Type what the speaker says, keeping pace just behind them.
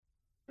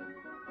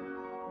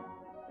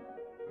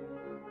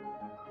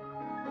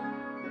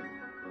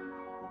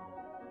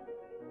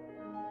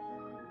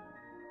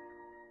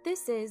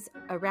This is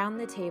Around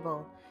the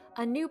Table,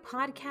 a new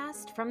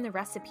podcast from the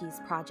Recipes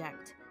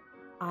Project.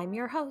 I'm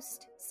your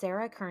host,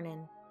 Sarah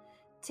Kernan.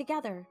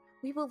 Together,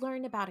 we will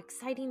learn about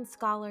exciting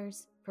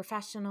scholars,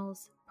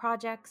 professionals,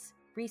 projects,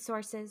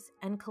 resources,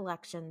 and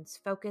collections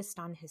focused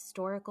on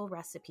historical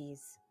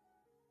recipes.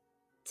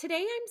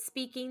 Today I'm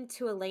speaking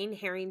to Elaine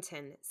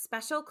Harrington,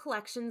 Special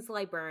Collections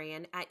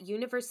Librarian at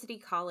University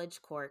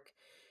College Cork.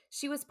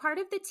 She was part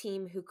of the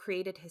team who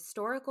created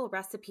Historical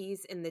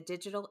Recipes in the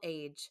Digital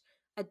Age,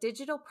 a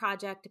digital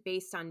project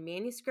based on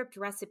manuscript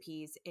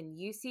recipes in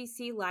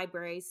UCC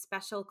Library's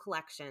special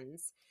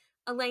collections.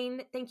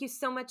 Elaine, thank you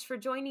so much for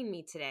joining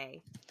me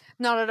today.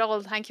 Not at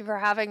all. Thank you for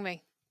having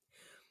me.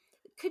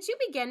 Could you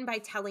begin by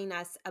telling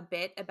us a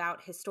bit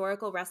about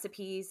historical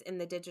recipes in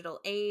the digital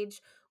age?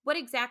 What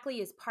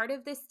exactly is part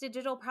of this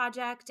digital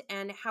project,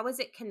 and how is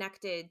it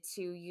connected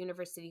to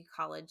University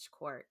College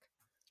Cork?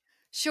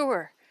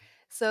 Sure.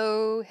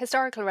 So,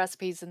 Historical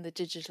Recipes in the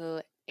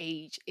Digital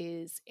Age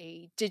is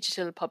a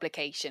digital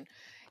publication.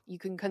 You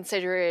can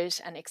consider it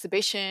an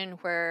exhibition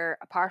where,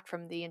 apart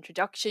from the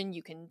introduction,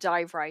 you can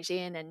dive right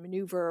in and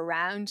maneuver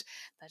around,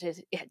 that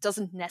it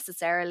doesn't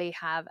necessarily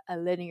have a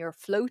linear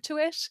flow to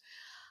it.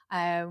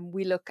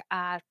 We look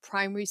at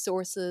primary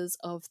sources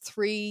of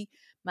 3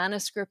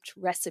 manuscript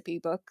recipe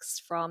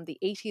books from the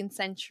 18th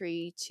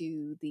century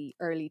to the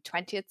early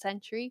 20th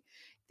century.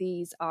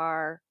 These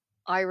are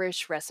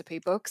Irish recipe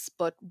books,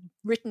 but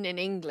written in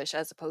English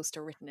as opposed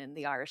to written in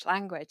the Irish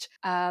language.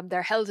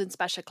 They're held in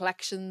special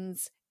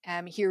collections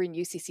here in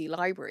UCC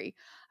Library,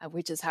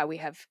 which is how we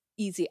have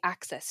easy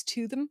access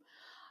to them.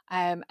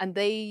 And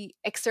they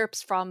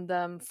excerpts from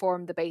them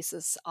form the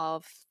basis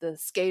of the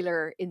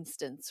Scalar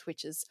instance,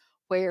 which is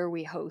where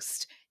we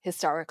host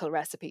historical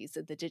recipes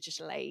in the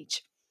digital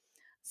age.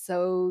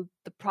 So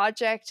the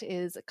project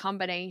is a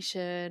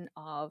combination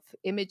of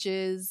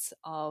images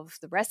of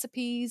the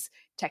recipes,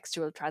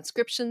 textual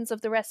transcriptions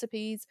of the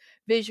recipes,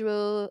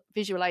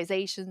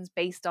 visualizations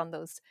based on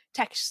those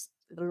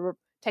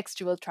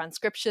textual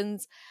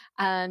transcriptions,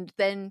 and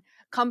then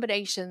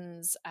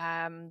combinations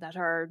that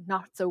are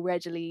not so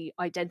readily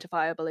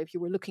identifiable if you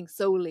were looking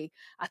solely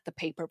at the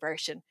paper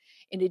version.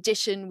 In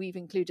addition, we've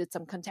included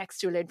some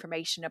contextual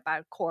information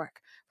about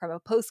Cork from a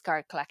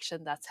postcard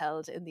collection that's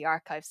held in the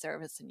archive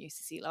service in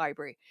UCC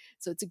Library.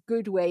 So it's a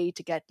good way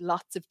to get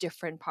lots of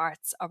different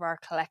parts of our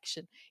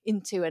collection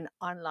into an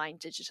online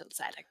digital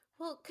setting.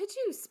 Well, could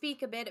you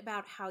speak a bit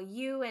about how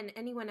you and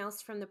anyone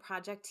else from the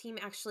project team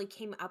actually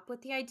came up with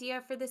the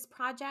idea for this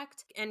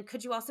project? And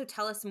could you also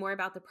tell us more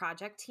about the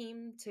project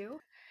team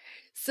too?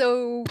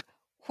 So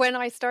when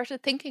I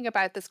started thinking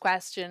about this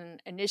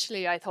question,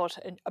 initially I thought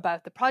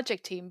about the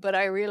project team, but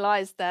I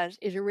realized that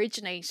it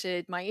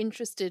originated my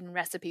interest in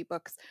recipe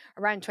books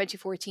around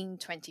 2014,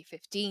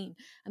 2015.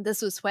 And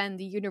this was when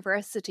the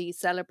university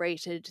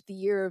celebrated the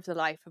year of the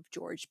life of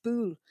George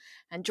Boole.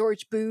 And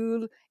George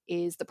Boole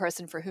is the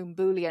person for whom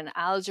Boolean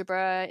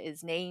algebra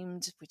is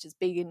named, which is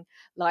big in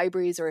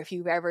libraries, or if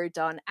you've ever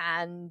done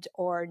and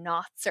or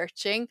not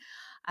searching.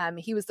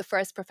 He was the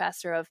first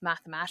professor of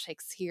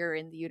mathematics here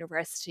in the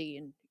university,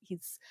 and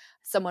he's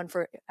someone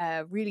for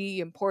really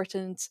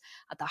important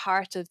at the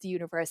heart of the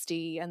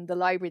university, and the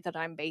library that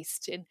I'm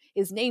based in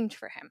is named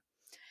for him.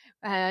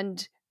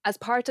 And as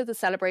part of the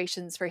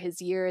celebrations for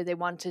his year, they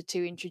wanted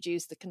to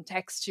introduce the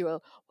contextual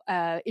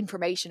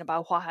information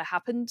about what had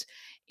happened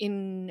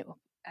in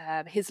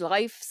his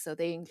life. So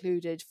they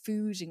included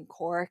food in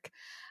Cork.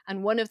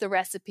 And one of the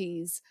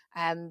recipes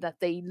that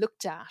they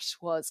looked at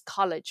was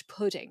college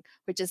pudding,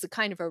 which is a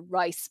kind of a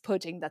rice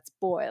pudding that's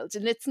boiled.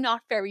 And it's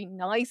not very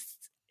nice,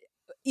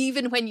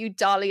 even when you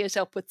dolly it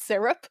up with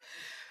syrup.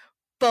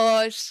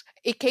 But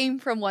it came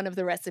from one of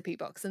the recipe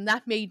books. And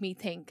that made me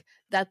think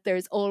that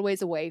there's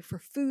always a way for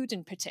food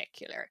in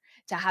particular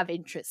to have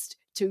interest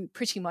to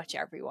pretty much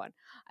everyone.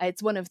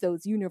 It's one of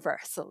those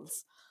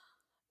universals.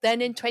 Then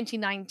in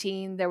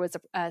 2019, there was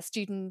a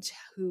student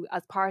who,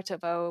 as part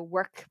of a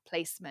work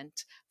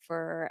placement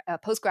for a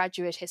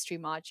postgraduate history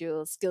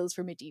module, Skills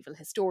for Medieval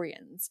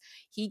Historians,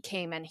 he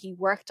came and he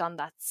worked on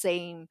that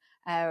same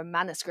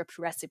manuscript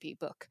recipe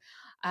book.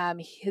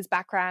 His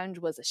background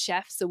was a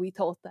chef, so we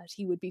thought that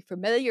he would be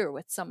familiar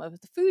with some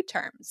of the food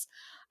terms.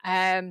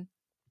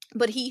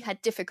 But he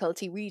had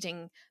difficulty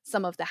reading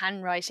some of the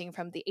handwriting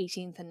from the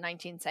 18th and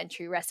 19th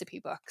century recipe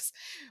books.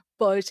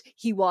 But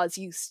he was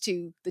used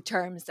to the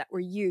terms that were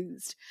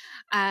used.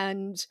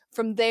 And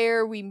from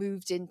there, we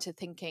moved into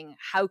thinking,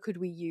 how could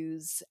we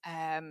use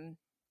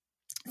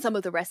some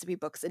of the recipe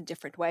books in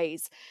different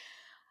ways?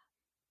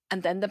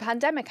 And then the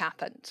pandemic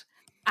happened.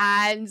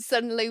 And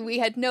suddenly we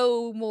had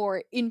no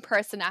more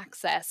in-person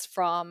access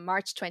from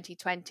March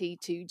 2020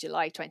 to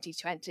July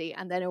 2020.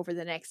 And then over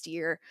the next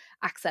year,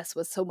 access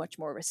was so much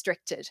more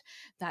restricted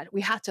that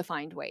we had to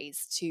find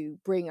ways to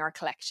bring our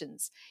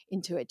collections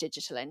into a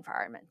digital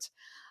environment.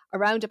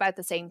 Around about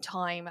the same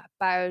time,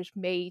 about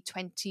May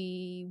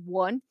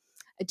 21,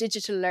 a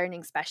digital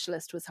learning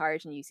specialist was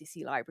hired in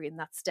UCC Library, and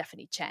that's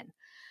Stephanie Chen.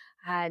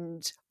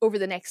 And over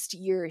the next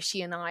year,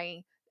 she and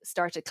I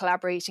started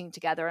collaborating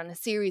together on a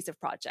series of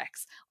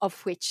projects,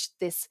 of which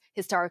this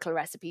historical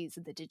recipes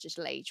in the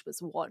digital age was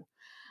one.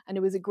 And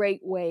it was a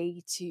great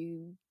way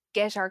to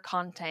get our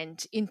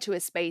content into a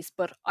space,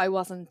 but I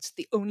wasn't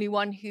the only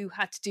one who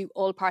had to do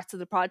all parts of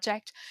the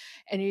project.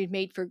 And it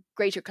made for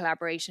greater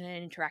collaboration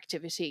and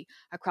interactivity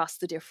across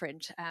the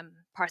different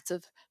parts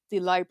of the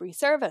library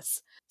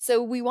service.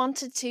 So we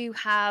wanted to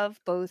have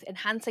both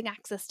enhancing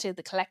access to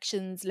the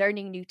collections,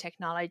 learning new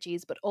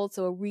technologies, but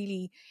also a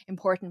really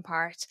important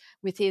part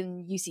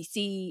within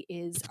UCC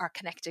is our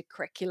connected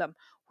curriculum,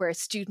 where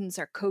students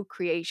are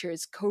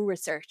co-creators,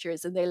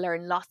 co-researchers, and they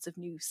learn lots of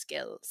new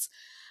skills.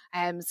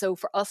 So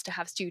for us to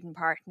have student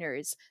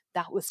partners,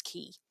 that was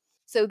key.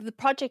 So the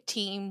project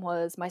team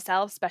was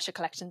myself, Special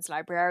Collections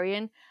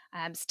Librarian,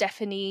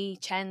 Stephanie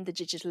Chen, the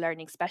Digital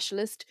Learning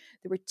Specialist.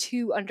 There were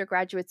two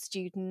undergraduate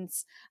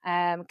students,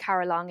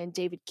 Cara Long and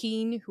David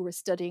Keane, who were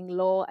studying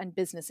Law and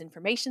Business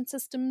Information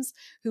Systems,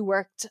 who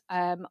worked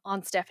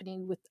on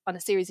Stephanie on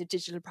a series of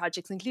digital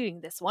projects,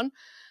 including this one.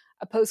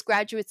 A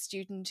postgraduate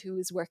student who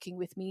was working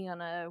with me on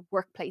a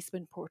work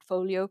placement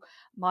portfolio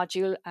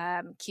module,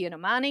 Kian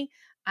Omani,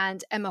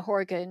 and Emma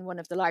Horgan, one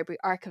of the library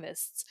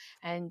archivists.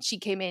 And she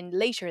came in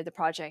later in the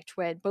project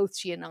when both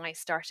she and I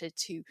started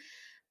to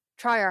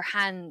try our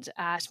hand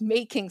at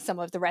making some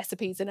of the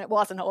recipes, and it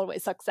wasn't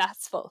always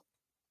successful.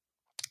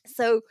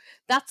 So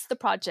that's the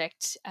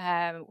project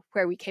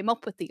where we came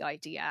up with the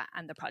idea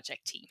and the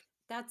project team.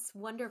 That's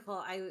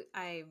wonderful.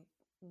 I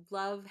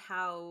love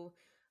how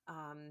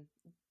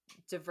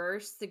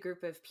diverse the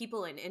group of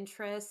people and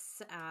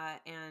interests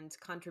and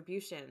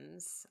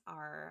contributions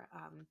are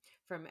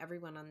from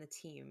everyone on the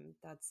team.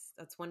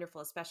 That's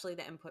wonderful, especially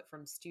the input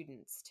from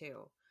students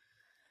too.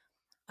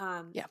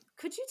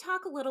 Could you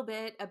talk a little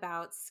bit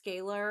about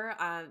Scalar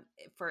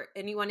for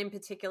anyone in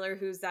particular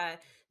who's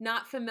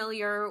not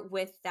familiar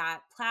with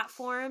that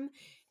platform?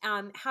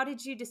 How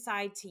did you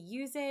decide to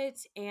use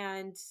it?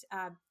 And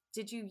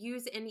did you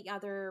use any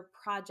other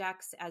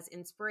projects as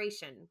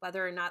inspiration,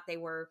 whether or not they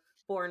were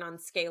born on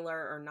Scalar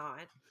or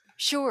not?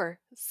 Sure.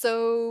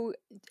 So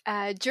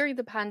during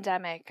the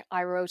pandemic,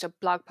 I wrote a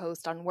blog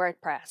post on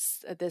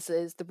WordPress. This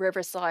is the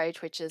Riverside,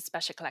 which is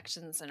Special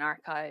Collections and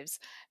Archives'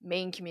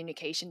 main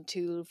communication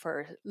tool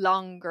for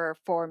longer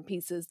form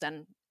pieces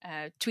than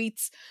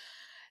tweets.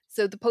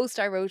 So the post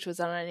I wrote was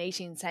on an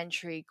 18th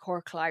century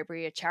Cork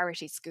library, a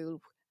charity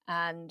school.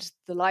 And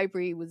the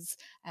library was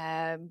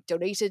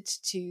donated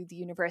to the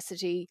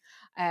university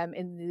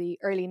in the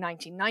early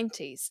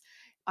 1990s.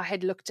 I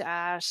had looked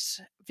at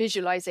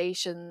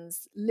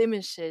visualizations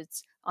limited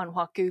on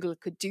what Google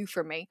could do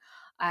for me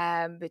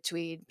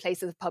between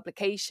places of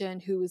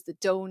publication, who was the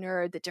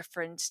donor, the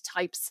different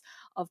types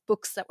of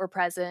books that were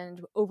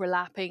present,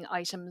 overlapping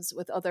items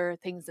with other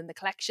things in the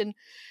collection.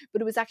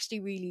 But it was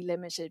actually really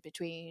limited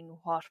between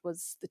what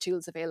was the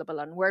tools available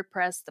on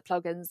WordPress, the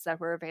plugins that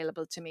were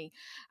available to me,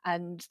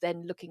 and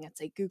then looking at,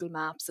 say, Google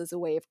Maps as a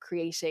way of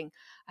creating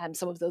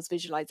some of those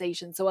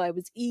visualizations. So I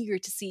was eager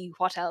to see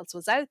what else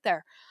was out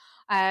there.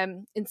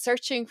 In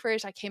searching for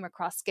it, I came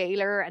across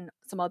Scalar and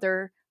some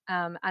other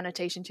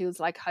annotation tools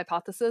like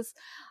Hypothesis.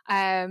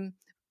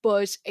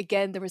 But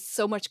again, there was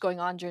so much going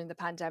on during the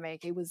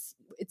pandemic.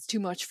 It's too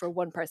much for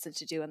one person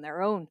to do on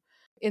their own.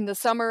 In the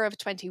summer of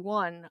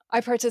 21, I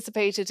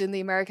participated in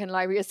the American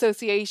Library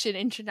Association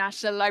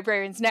International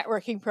Librarians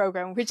Networking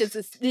Program, which is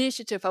an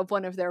initiative of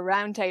one of their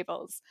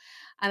roundtables.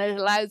 And it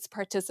allows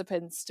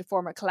participants to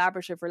form a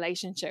collaborative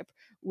relationship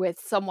with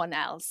someone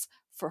else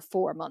for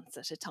 4 months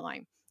at a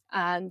time.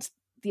 And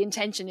the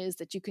intention is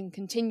that you can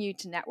continue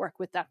to network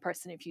with that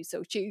person if you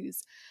so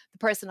choose. The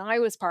person I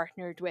was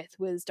partnered with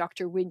was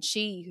Dr. Win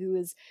Shi,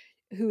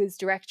 who is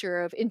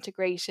Director of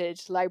Integrated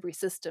Library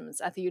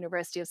Systems at the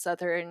University of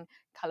Southern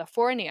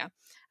California.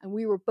 And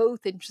we were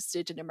both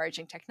interested in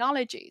emerging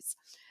technologies.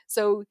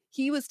 So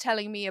he was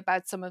telling me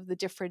about some of the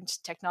different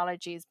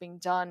technologies being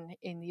done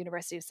in the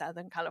University of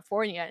Southern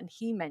California, and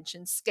he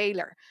mentioned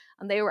Scalar,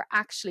 and they were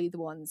actually the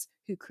ones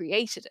who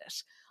created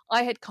it.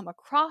 I had come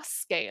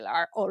across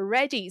Scalar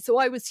already, so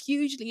I was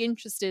hugely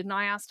interested, and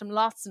I asked him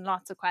lots and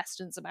lots of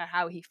questions about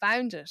how he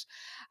found it.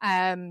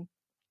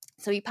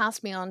 So he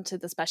passed me on to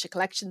the Special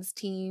Collections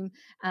team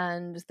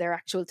and their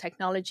actual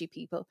technology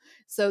people,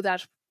 so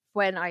that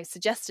when I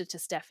suggested to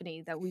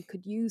Stephanie that we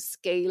could use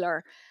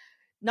Scalar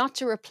not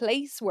to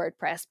replace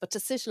WordPress, but to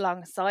sit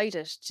alongside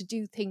it to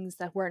do things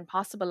that weren't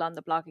possible on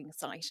the blogging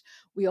site,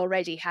 we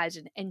already had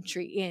an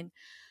entry in.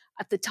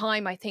 At the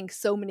time, I think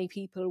so many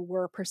people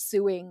were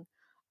pursuing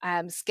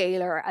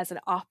Scalar as an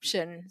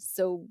option.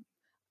 So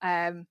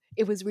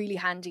it was really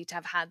handy to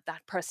have had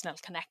that personal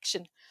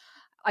connection.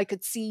 I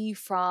could see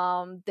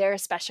from their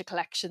Special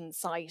Collections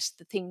site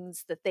the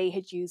things that they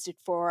had used it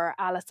for: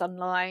 Alice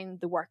Online,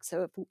 the works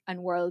of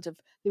and world of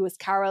Lewis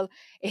Carroll,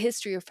 a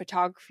history of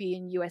photography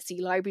in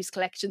USC Libraries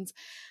collections.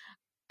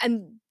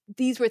 And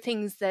these were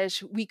things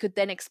that we could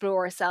then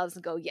explore ourselves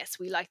and go, yes,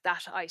 we like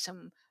that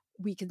item.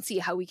 we can see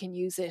how we can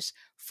use it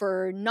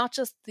for not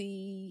just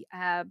the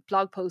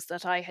blog post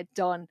that I had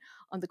done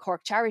on the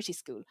Cork Charity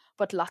School,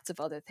 but lots of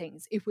other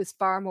things. It was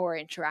far more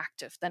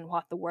interactive than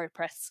what the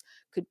WordPress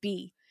could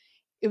be.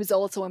 It was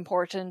also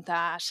important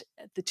that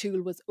the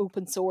tool was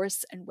open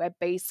source and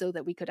web-based so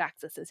that we could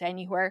access it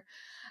anywhere.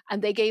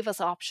 And they gave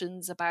us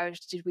options about,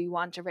 did we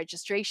want a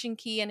registration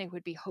key and it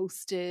would be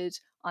hosted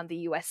on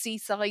the USC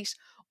site,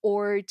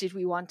 or did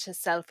we want to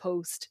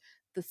self-host?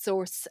 The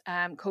source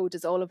code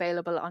is all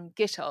available on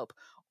GitHub,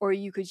 or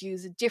you could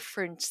use a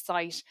different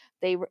site.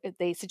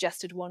 They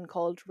suggested one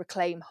called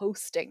Reclaim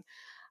Hosting,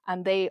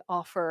 and they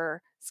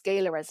offer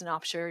Scalar as an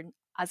option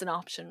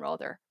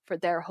for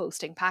their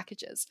hosting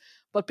packages.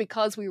 But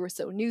because we were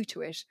so new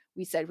to it,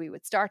 we said we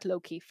would start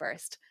low-key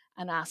first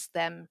and ask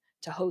them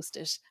to host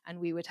it, and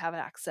we would have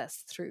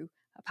access through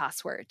a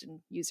password and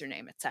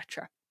username,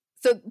 etc.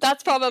 So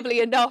that's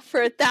probably enough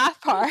for that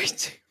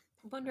part.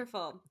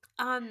 Wonderful.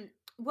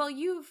 Well,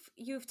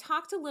 you've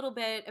talked a little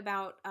bit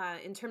about,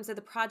 in terms of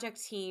the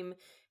project team,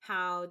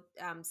 how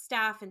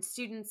staff and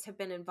students have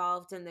been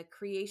involved in the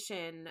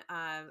creation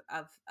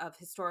of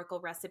historical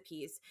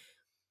recipes.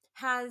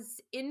 Has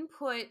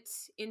input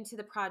into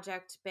the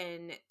project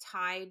been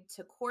tied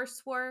to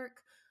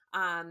coursework,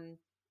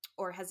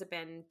 or has it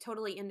been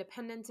totally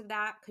independent of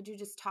that? Could you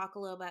just talk a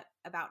little bit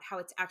about how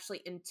it's actually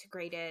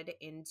integrated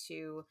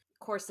into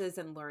courses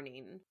and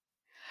learning?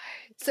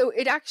 So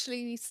it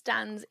actually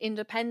stands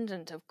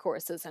independent of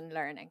courses and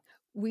learning.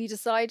 We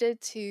decided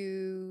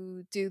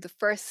to do the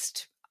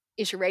first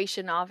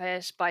iteration of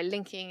it by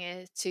linking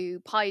it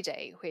to Pi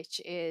Day, which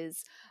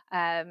is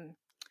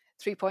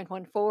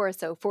 3.14,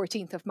 so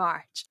 14th of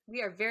March.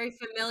 We are very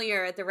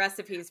familiar at the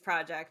Recipes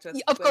Project with.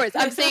 Of course,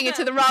 I'm saying it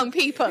to the wrong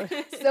people.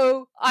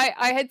 So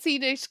I had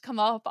seen it come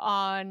up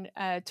on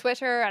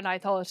Twitter, and I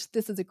thought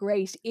this is a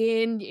great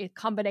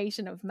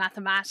combination of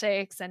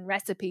mathematics and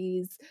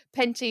recipes,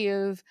 plenty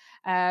of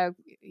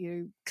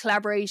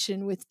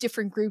collaboration with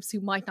different groups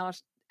who might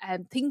not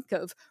think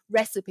of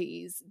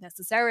recipes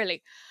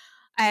necessarily.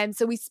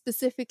 So we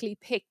specifically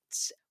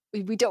picked,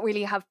 we don't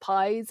really have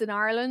pies in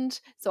Ireland,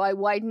 so I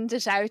widened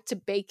it out to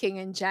baking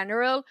in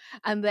general,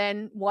 and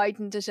then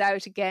widened it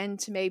out again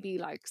to maybe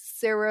like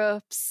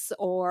syrups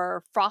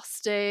or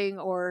frosting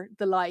or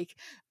the like.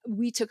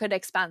 We took an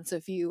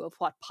expansive view of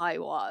what pie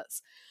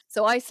was.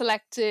 So I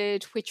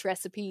selected which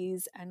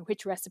recipes and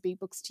which recipe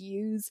books to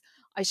use.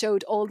 I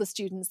showed all the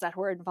students that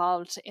were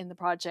involved in the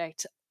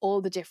project all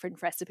the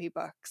different recipe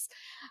books,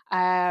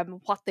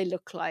 what they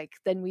look like.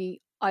 Then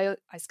I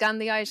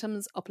scanned the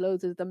items,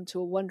 uploaded them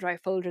to a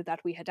OneDrive folder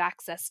that we had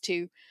access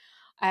to.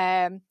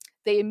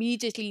 They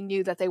immediately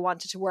knew that they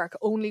wanted to work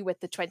only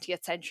with the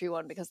 20th century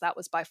one because that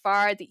was by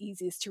far the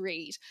easiest to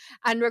read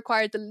and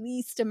required the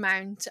least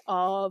amount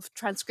of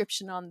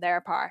transcription on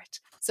their part.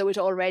 So it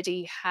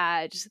already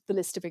had the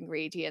list of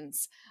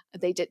ingredients.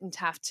 They didn't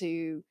have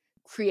to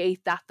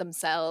create that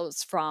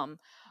themselves from,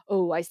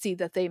 oh, I see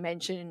that they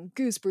mention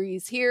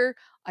gooseberries here,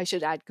 I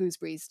should add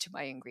gooseberries to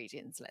my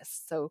ingredients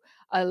list. So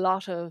a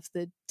lot of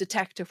the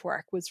detective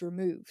work was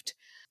removed.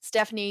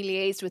 Stephanie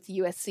liaised with the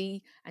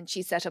USC and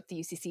she set up the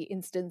UCC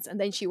instance, and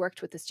then she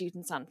worked with the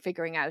students on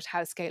figuring out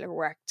how Scalar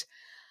worked.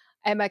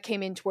 Emma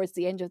came in towards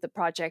the end of the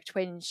project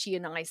when she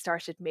and I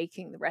started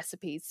making the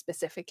recipes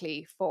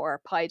specifically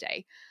for Pi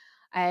Day.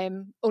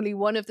 Only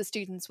one of the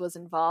students was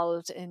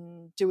involved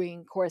in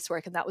doing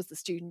coursework, and that was the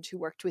student who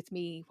worked with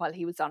me while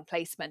he was on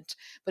placement,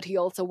 but he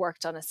also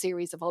worked on a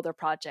series of other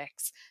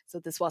projects, so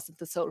this wasn't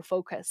the sole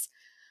focus.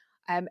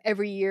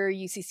 Every year,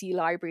 UCC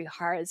Library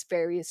hires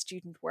various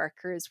student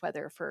workers,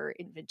 whether for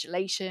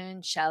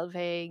invigilation,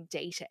 shelving,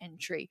 data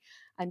entry,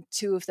 and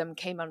two of them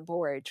came on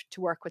board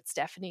to work with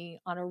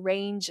Stephanie on a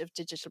range of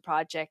digital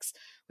projects,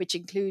 which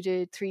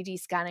included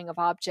 3D scanning of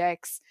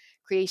objects,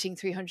 creating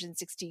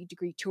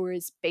 360-degree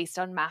tours based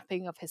on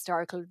mapping of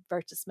historical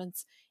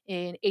advertisements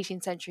in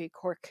 18th century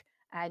Cork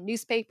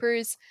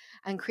newspapers,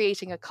 and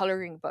creating a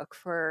colouring book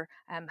for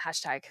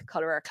hashtag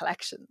Colour Our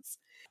Collections.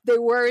 They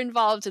were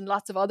involved in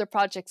lots of other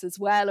projects as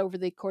well over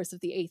the course of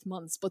the 8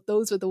 months, but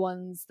those were the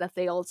ones that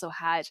they also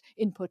had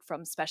input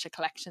from special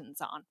collections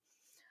on.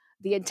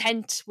 The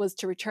intent was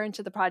to return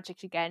to the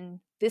project again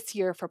this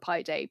year for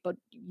Pi Day, but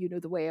you know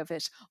the way of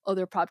it,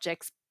 other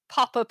projects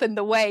pop up in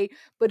the way,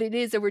 but it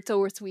is a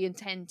resource we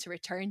intend to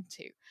return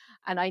to.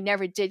 And I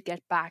never did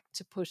get back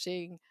to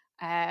putting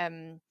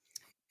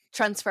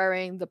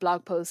transferring the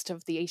blog post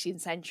of the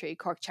 18th century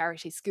Cork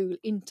Charity School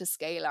into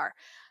Scalar.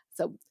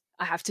 So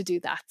I have to do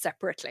that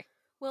separately.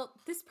 Well,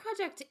 this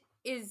project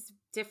is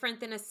different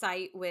than a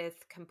site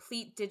with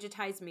complete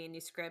digitized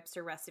manuscripts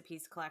or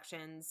recipes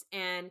collections.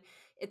 And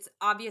it's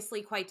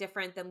obviously quite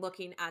different than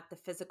looking at the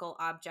physical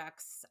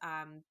objects,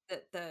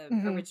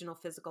 the original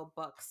physical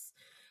books.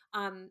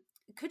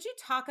 Could you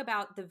talk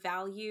about the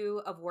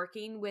value of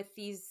working with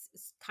these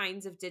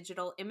kinds of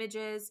digital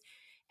images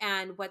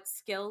and what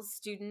skills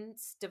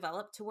students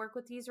develop to work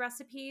with these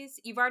recipes.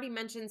 You've already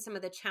mentioned some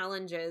of the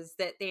challenges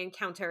that they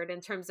encountered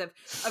in terms of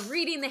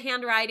reading the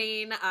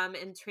handwriting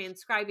and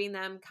transcribing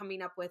them,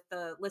 coming up with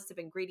the list of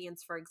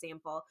ingredients, for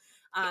example.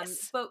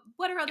 Yes. But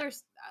what are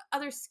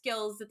other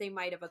skills that they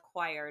might have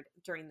acquired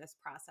during this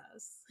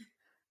process?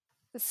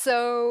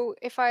 So,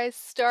 if I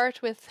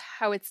start with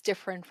how it's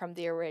different from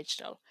the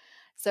original.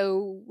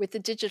 So, with the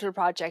digital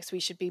projects, we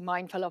should be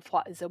mindful of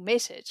what is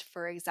omitted.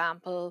 For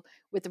example,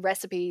 with the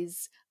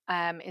recipes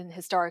in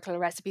historical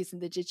recipes in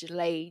the digital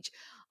age,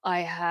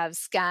 I have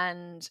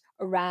scanned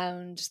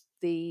around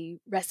the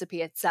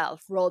recipe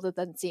itself rather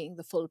than seeing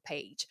the full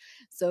page.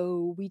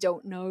 So, we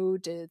don't know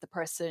the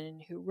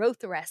person who wrote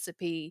the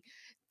recipe.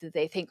 Did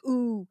they think,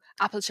 ooh,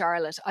 apple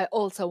charlotte, I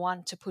also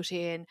want to put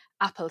in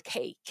apple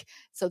cake,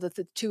 so that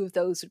the two of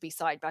those would be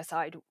side by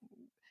side?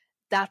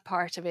 That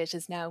part of it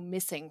is now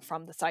missing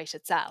from the site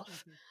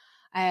itself.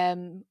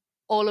 Um,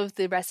 all of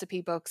the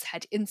recipe books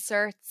had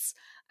inserts.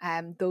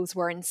 Those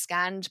weren't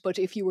scanned, but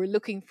if you were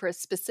looking for a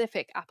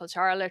specific apple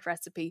charlotte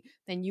recipe,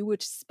 then you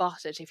would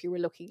spot it if you were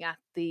looking at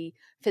the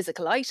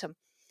physical item.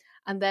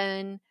 And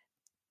then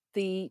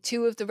the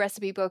two of the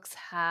recipe books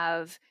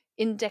have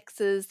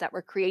indexes that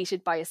were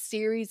created by a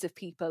series of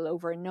people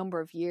over a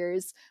number of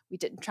years. We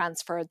didn't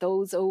transfer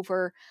those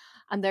over.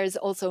 And there's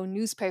also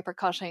newspaper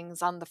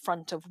cuttings on the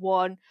front of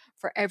one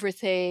for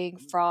everything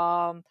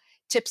from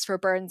tips for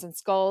burns and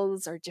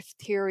skulls or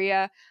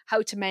diphtheria,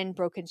 how to mend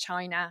broken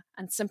china,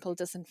 and simple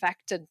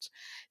disinfectant.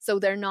 So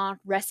they're not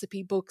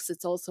recipe books,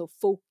 it's also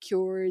folk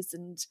cures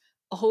and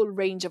a whole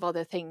range of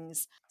other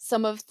things.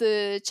 Some of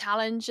the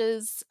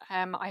challenges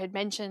I had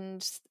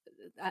mentioned,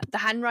 the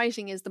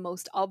handwriting is the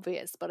most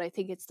obvious, but I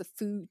think it's the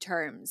food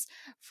terms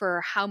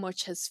for how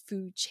much has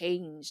food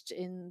changed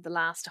in the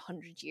last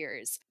 100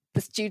 years.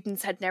 The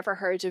students had never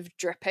heard of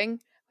dripping,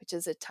 which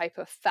is a type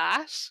of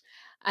fat,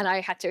 and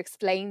I had to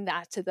explain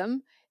that to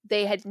them.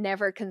 They had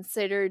never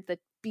considered that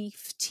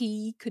beef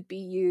tea could be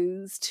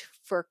used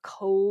for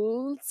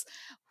colds.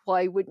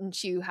 Why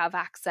wouldn't you have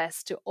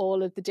access to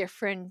all of the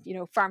different,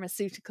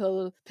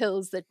 pharmaceutical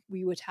pills that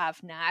we would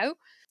have now?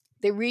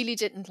 They really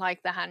didn't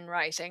like the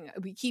handwriting.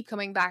 We keep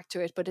coming back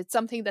to it, but it's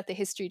something that the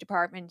history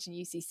department in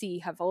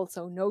UCC have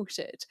also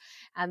noted.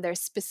 And they're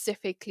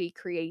specifically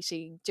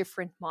creating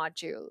different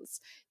modules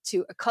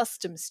to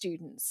accustom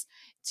students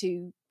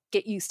to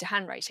get used to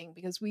handwriting,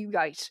 because we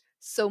write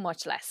so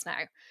much less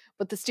now.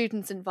 But the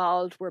students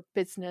involved were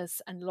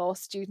business and law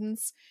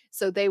students,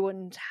 so they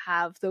wouldn't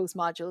have those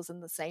modules in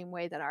the same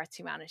way that arts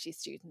humanities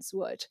students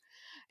would.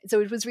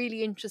 So it was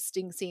really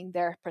interesting seeing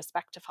their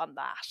perspective on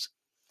that.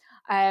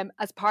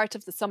 As part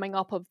of the summing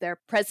up of their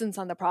presence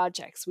on the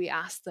projects, we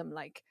asked them,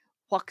 like,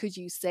 what could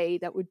you say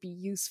that would be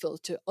useful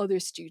to other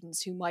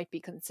students who might be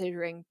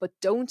considering but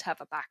don't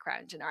have a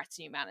background in arts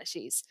and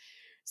humanities?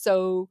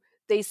 So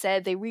they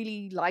said they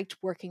really liked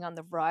working on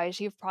the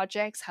variety of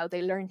projects, how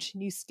they learned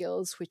new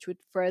skills which would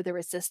further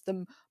assist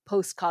them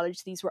post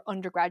college. These were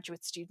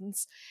undergraduate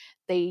students.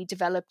 They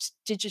developed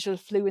digital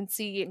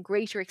fluency and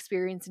greater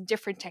experience in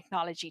different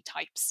technology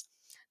types.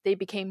 They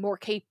became more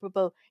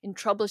capable in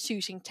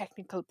troubleshooting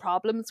technical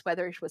problems,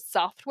 whether it was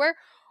software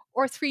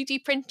or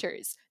 3D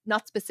printers,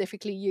 not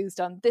specifically used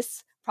on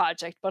this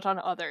project, but on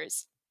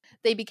others.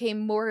 They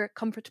became more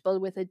comfortable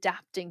with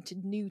adapting to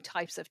new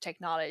types of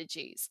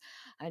technologies.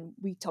 And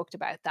we talked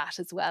about that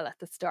as well at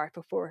the start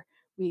before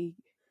we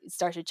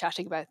started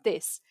chatting about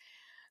this.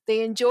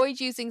 They enjoyed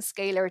using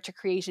Scalar to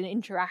create an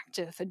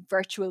interactive and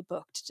virtual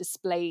book to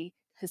display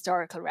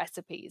historical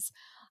recipes.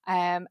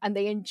 And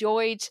they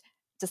enjoyed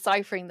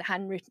deciphering the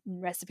handwritten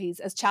recipes,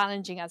 as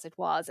challenging as it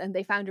was, and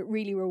they found it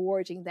really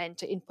rewarding then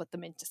to input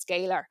them into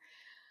Scalar.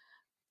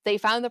 They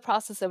found the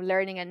process of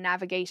learning and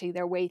navigating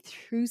their way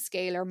through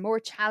Scalar more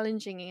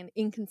challenging and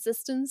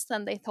inconsistent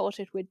than they thought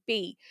it would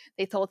be.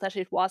 They thought that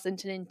it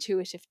wasn't an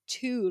intuitive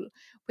tool,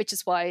 which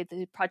is why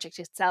the project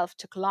itself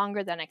took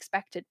longer than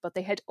expected, but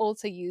they had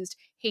also used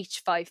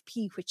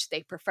H5P, which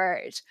they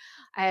preferred.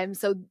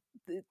 So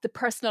the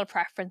personal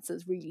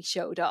preferences really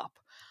showed up.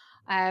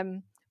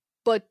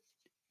 But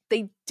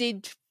they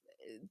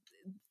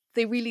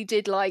really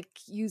did like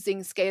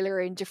using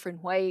Scalar in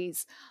different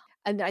ways.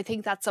 And I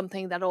think that's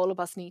something that all of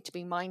us need to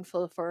be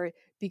mindful for,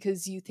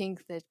 because you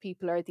think that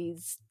people are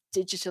these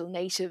digital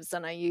natives,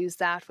 and I use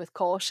that with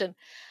caution,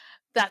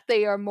 that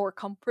they are more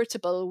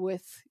comfortable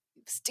with,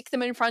 stick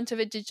them in front of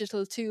a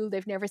digital tool,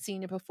 they've never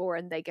seen it before,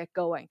 and they get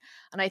going.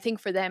 And I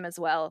think for them as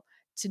well,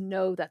 to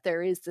know that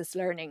there is this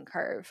learning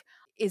curve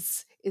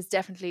is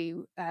definitely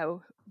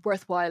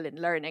worthwhile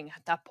in learning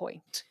at that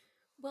point.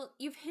 Well,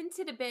 you've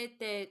hinted a bit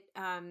that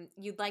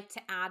you'd like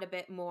to add a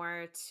bit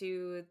more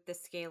to the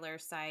Scalar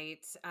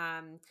site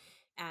and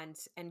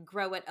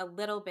grow it a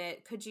little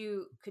bit. Could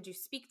you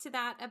speak to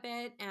that a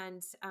bit?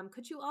 And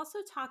could you also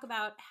talk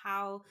about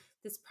how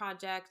this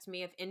project may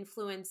have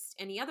influenced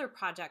any other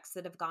projects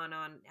that have gone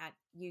on at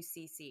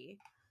UCC?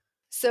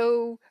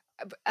 So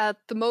at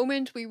the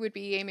moment, we would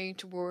be aiming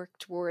to work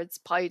towards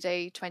Pi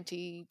Day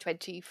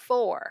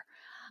 2024.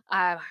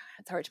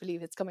 It's hard to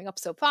believe it's coming up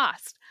so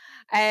fast.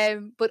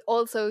 But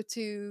also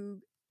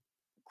to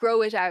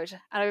grow it out.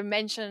 And I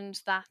mentioned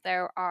that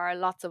there are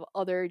lots of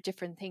other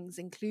different things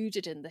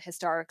included in the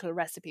historical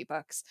recipe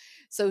books.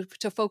 So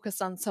to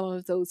focus on some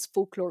of those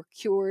folklore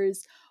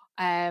cures,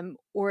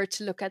 or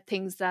to look at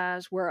things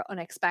that were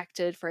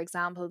unexpected. For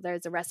example,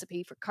 there's a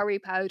recipe for curry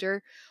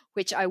powder,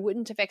 which I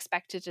wouldn't have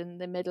expected in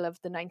the middle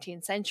of the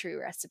 19th century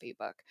recipe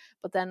book.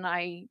 But then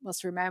I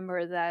must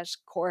remember that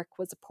Cork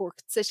was a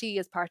port city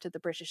as part of the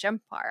British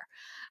Empire.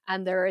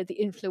 And there are the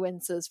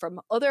influences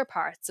from other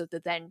parts of the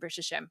then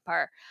British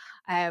Empire,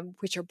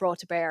 which are brought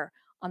to bear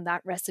on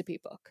that recipe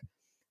book.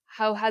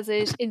 How has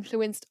it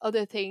influenced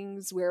other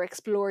things? We're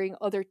exploring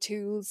other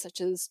tools such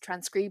as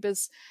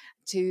transcribers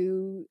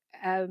to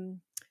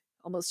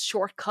almost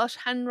shortcut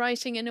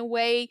handwriting in a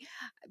way,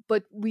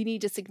 but we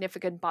need a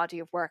significant body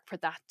of work for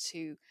that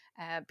to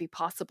be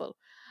possible.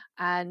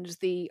 And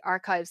the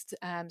archives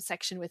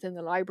section within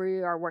the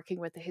library are working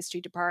with the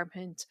history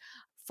department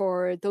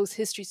for those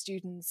history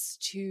students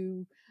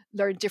to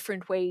learn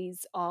different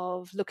ways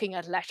of looking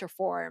at letter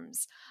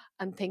forms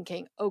and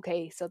thinking,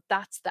 okay, so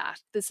that's that.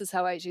 This is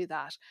how I do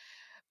that.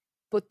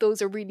 But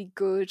those are really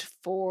good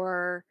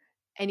for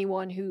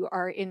anyone who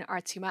are in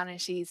arts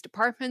humanities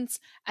departments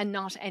and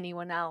not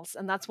anyone else.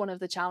 And that's one of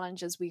the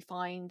challenges we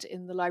find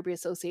in the Library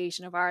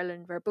Association of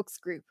Ireland Rare Books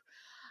group,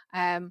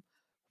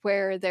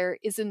 where there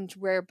isn't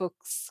rare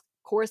books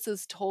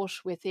courses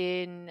taught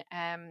within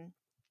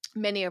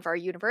many of our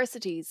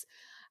universities.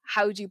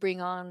 How do you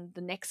bring on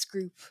the next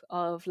group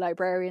of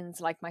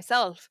librarians like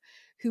myself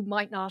who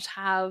might not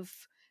have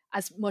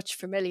as much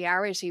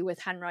familiarity with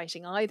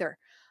handwriting either?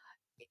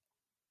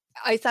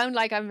 I sound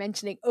like I'm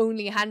mentioning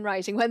only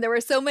handwriting when there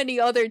are so many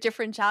other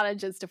different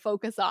challenges to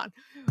focus on.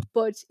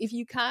 But if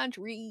you can't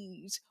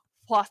read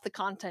what the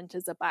content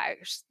is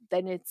about,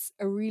 then it's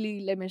a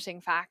really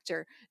limiting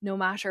factor, no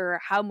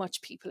matter how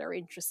much people are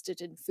interested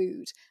in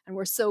food. And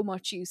we're so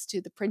much used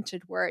to the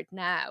printed word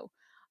now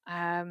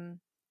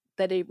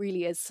that it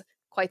really is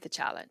quite the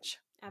challenge.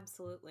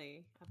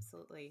 Absolutely.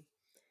 Absolutely.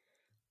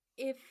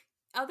 If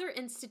other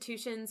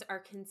institutions are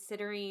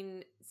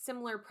considering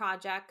similar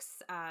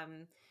projects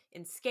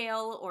in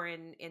scale or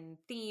in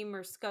theme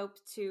or scope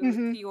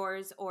to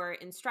yours, or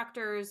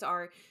instructors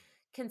are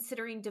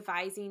considering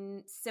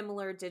devising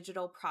similar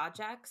digital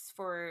projects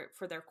for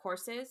their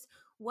courses,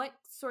 what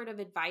sort of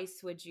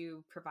advice would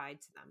you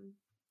provide to them?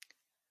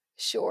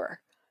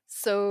 Sure.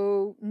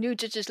 So, new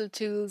digital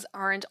tools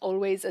aren't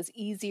always as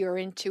easy or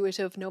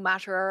intuitive, no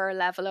matter our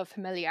level of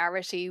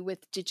familiarity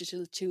with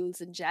digital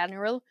tools in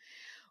general.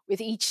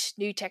 With each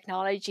new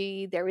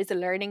technology, there is a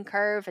learning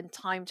curve, and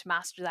time to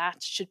master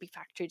that should be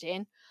factored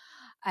in.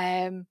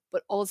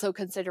 But also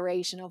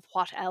consideration of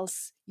what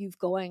else you've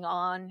going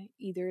on,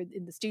 either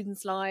in the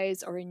students'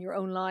 lives or in your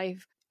own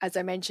life. As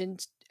I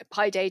mentioned,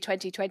 Pi Day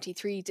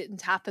 2023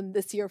 didn't happen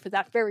this year for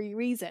that very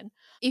reason.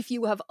 If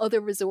you have other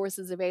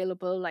resources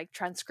available, like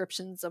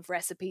transcriptions of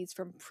recipes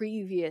from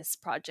previous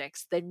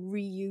projects, then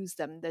reuse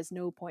them. There's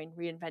no point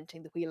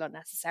reinventing the wheel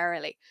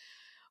unnecessarily.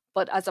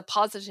 But as a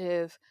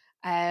positive,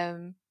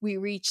 we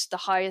reached the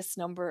highest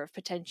number of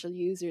potential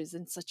users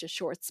in such a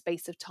short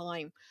space of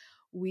time.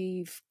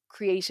 We've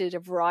created a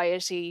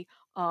variety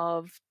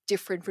of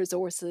different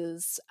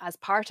resources as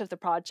part of the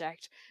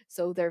project.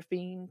 So there have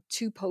been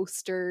 2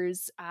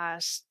 posters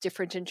at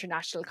different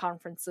international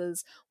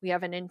conferences. We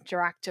have an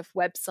interactive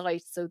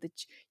website so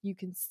that you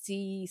can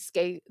see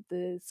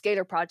the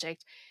Scalar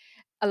project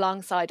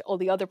alongside all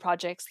the other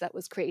projects that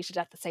was created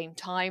at the same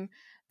time.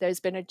 There's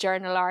been a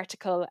journal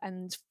article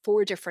and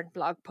 4 different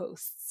blog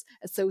posts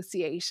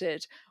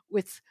associated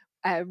with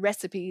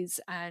recipes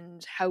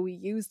and how we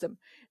use them.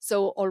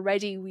 So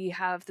already we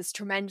have this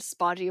tremendous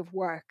body of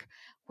work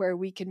where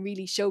we can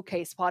really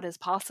showcase what is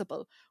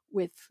possible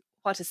with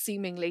what is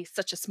seemingly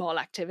such a small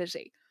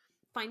activity.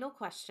 Final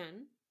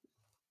question.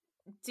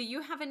 Do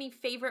you have any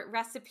favorite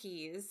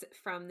recipes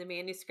from the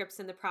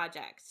manuscripts in the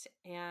project?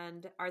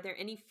 And are there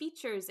any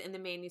features in the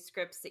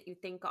manuscripts that you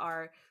think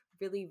are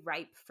really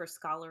ripe for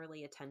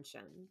scholarly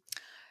attention?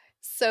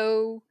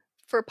 So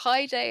for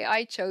Pi Day,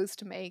 I chose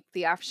to make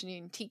the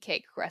afternoon tea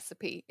cake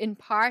recipe, in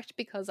part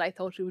because I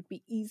thought it would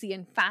be easy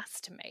and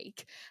fast to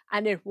make,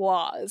 and it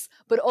was,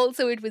 but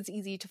also it was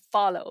easy to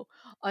follow,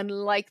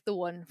 unlike the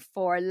one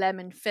for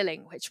lemon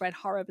filling, which went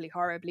horribly,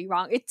 horribly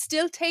wrong. It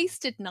still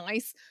tasted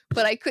nice,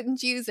 but I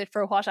couldn't use it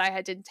for what I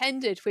had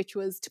intended, which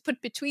was to put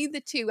between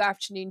the 2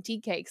 afternoon tea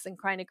cakes and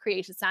kind of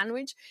create a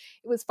sandwich.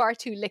 It was far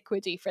too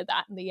liquidy for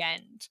that in the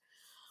end.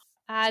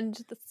 And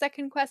the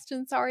second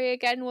question, sorry,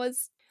 again,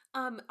 was?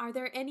 Are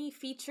there any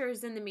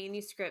features in the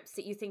manuscripts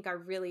that you think are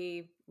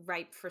really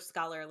ripe for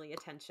scholarly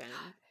attention?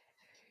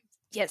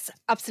 Yes,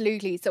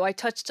 absolutely. So I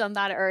touched on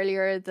that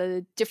earlier,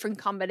 the different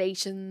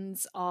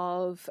combinations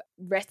of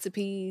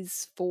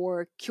recipes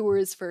for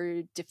cures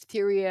for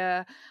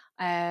diphtheria,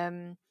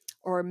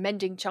 or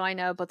mending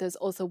china, but there's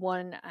also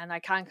one, and I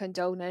can't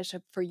condone it,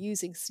 for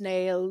using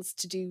snails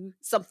to do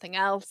something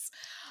else.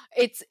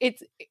 It's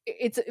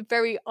a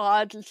very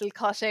odd little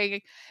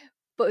cutting,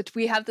 But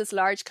we have this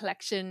large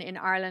collection in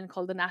Ireland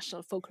called the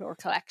National Folklore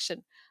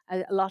Collection.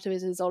 A lot of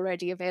it is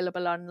already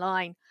available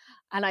online.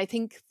 And I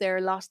think there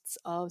are lots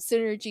of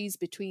synergies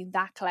between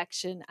that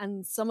collection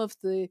and some of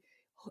the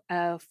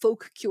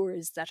folk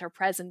cures that are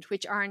present,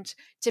 which aren't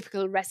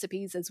typical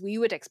recipes as we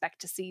would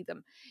expect to see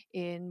them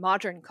in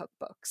modern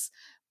cookbooks,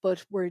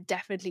 but were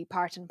definitely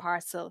part and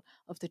parcel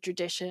of the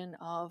tradition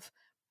of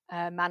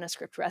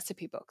manuscript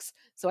recipe books.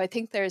 So I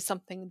think there is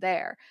something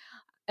there.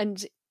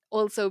 And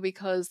also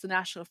because the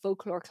National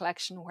Folklore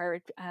Collection,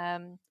 where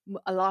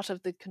a lot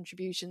of the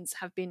contributions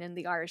have been in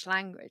the Irish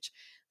language.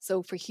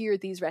 So for here,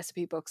 these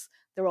recipe books,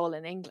 they're all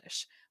in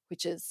English,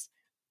 which is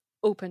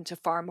open to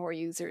far more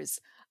users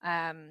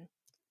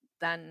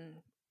than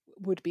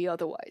would be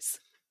otherwise.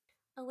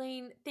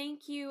 Elaine,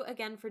 thank you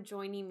again for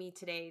joining me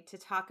today to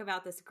talk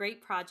about this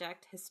great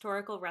project,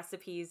 Historical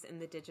Recipes in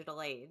the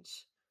Digital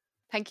Age.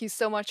 Thank you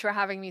so much for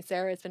having me,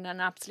 Sarah. It's been an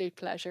absolute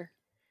pleasure.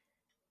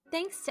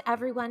 Thanks to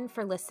everyone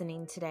for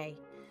listening today.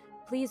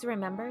 Please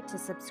remember to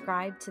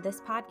subscribe to this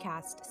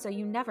podcast so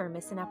you never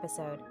miss an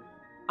episode.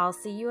 I'll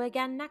see you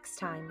again next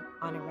time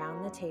on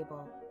Around the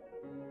Table.